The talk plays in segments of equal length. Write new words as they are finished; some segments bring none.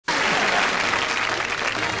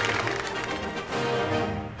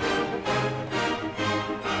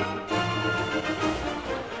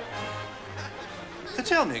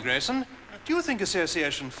Tell me, Grayson, do you think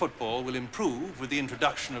association football will improve with the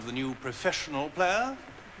introduction of the new professional player?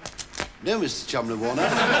 No, Mr. Chumley-Warner.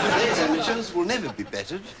 Today's amateurs will never be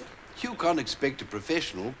bettered. You can't expect a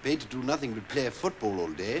professional paid to do nothing but play football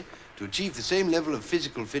all day to achieve the same level of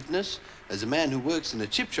physical fitness as a man who works in a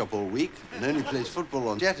chip shop all week and only plays football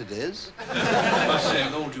on Saturdays. I must say,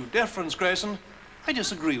 with all due deference, Grayson, I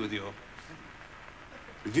disagree with you.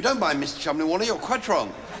 If you don't mind, Mr. Chumley-Warner, you're quite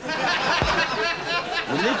wrong.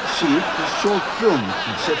 Well, let's see if the short film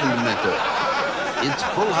can settle the matter. It's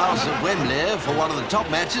full house at Wembley for one of the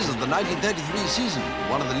top matches of the 1933 season.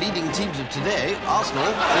 One of the leading teams of today, Arsenal,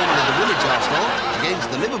 formerly the Woolwich Arsenal,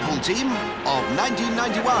 against the Liverpool team of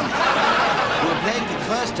 1991, who are playing for the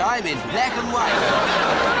first time in black and white.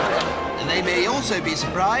 And they may also be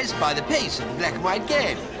surprised by the pace of the black and white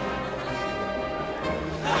game.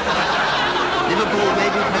 Liverpool may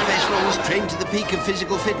be professionals trained to the peak of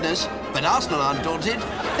physical fitness, but Arsenal aren't daunted.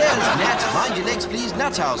 There's Nat, mind your legs please,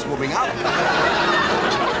 Nuthouse warming up.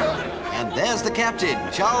 And there's the captain,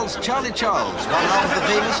 Charlie Charles, one half of the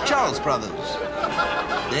famous Charles brothers.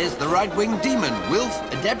 There's the right-wing demon, Wilf,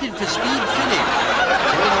 adapted for speed filling,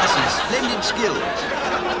 showing us his splendid skills.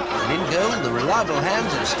 And in goal, the reliable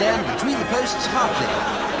hands that stand between the posts, Hartley.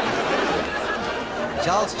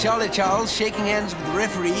 Charlie Charles shaking hands with the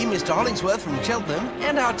referee, Mr. Hollingsworth from Cheltenham,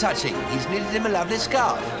 and how touching, he's knitted him a lovely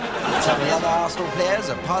scarf. Some of the other Arsenal players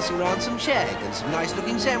are passing around some shag and some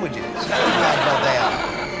nice-looking sandwiches. Right what they are.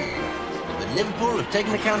 But Liverpool have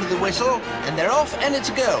taken account of the whistle, and they're off, and it's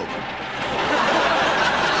a goal.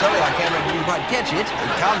 Sorry our camera didn't quite catch it.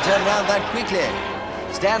 It can't turn around that quickly.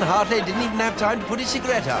 Stan Hartley didn't even have time to put his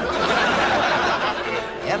cigarette out.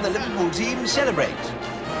 And the Liverpool team celebrate.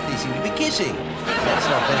 They seem to be kissing. That's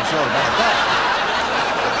not very sure about that.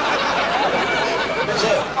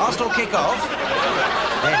 So, Arsenal kick off.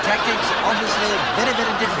 Their tactics obviously very,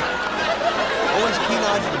 very different. Always a keen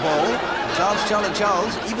eye for the ball. Charlie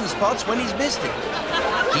Charles even spots when he's missed it.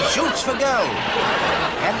 He shoots for goal.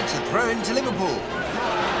 And it's a throw into Liverpool.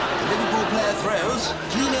 The Liverpool player throws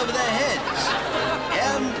clean over their heads.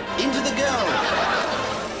 And into the goal.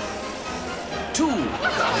 2, 3,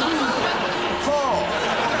 4.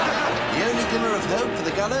 The only glimmer of hope for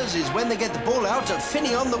the Gunners is when they get the ball out to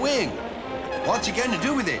Finney on the wing. What's he going to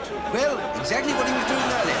do with it? Well, exactly what he was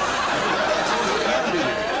doing earlier. That's all he can do with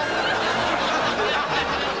it.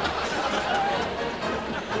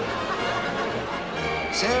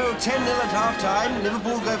 So, 10-0 at half-time,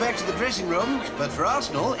 Liverpool go back to the dressing room, but for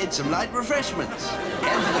Arsenal, it's some light refreshments.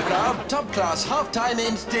 And for the crowd, top-class half-time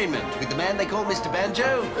entertainment with the man they call Mr.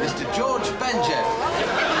 Banjo, Mr. George Banjo.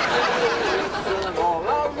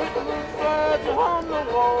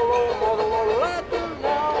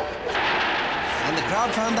 And the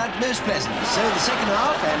crowd found that most pleasant. So the second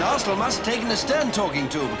half, and Arsenal must have taken a stern talking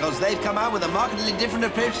to because they've come out with a markedly different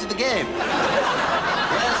approach to the game.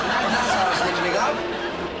 Yes, that's how it's lifting up.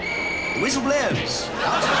 The whistle blows.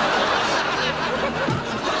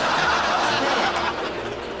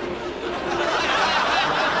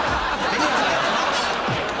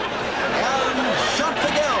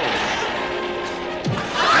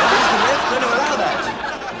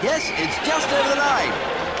 Yes, it's just over the line.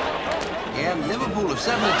 And Liverpool have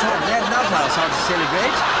suddenly taught Ned Nuthouse how to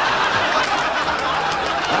celebrate.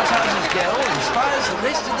 Nuthouse's goal inspires the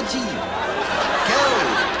rest of the team. Goal!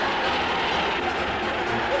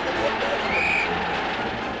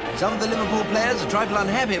 Some of the Liverpool players are a trifle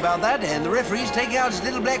unhappy about that, and the referee's taking out his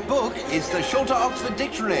little black book. It's the Shorter Oxford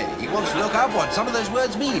Dictionary. He wants to look up what some of those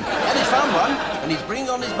words mean. And he's found one, and he's bringing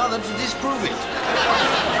on his mother to disprove it.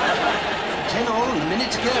 10 all and a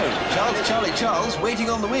minute to go. Charlie Charles waiting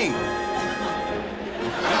on the wing. It's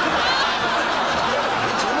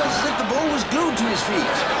almost as if the ball was glued to his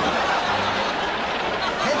feet.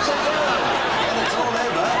 Heads a goal. And it's all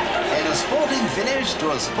over. And a sporting finish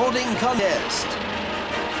to a sporting contest.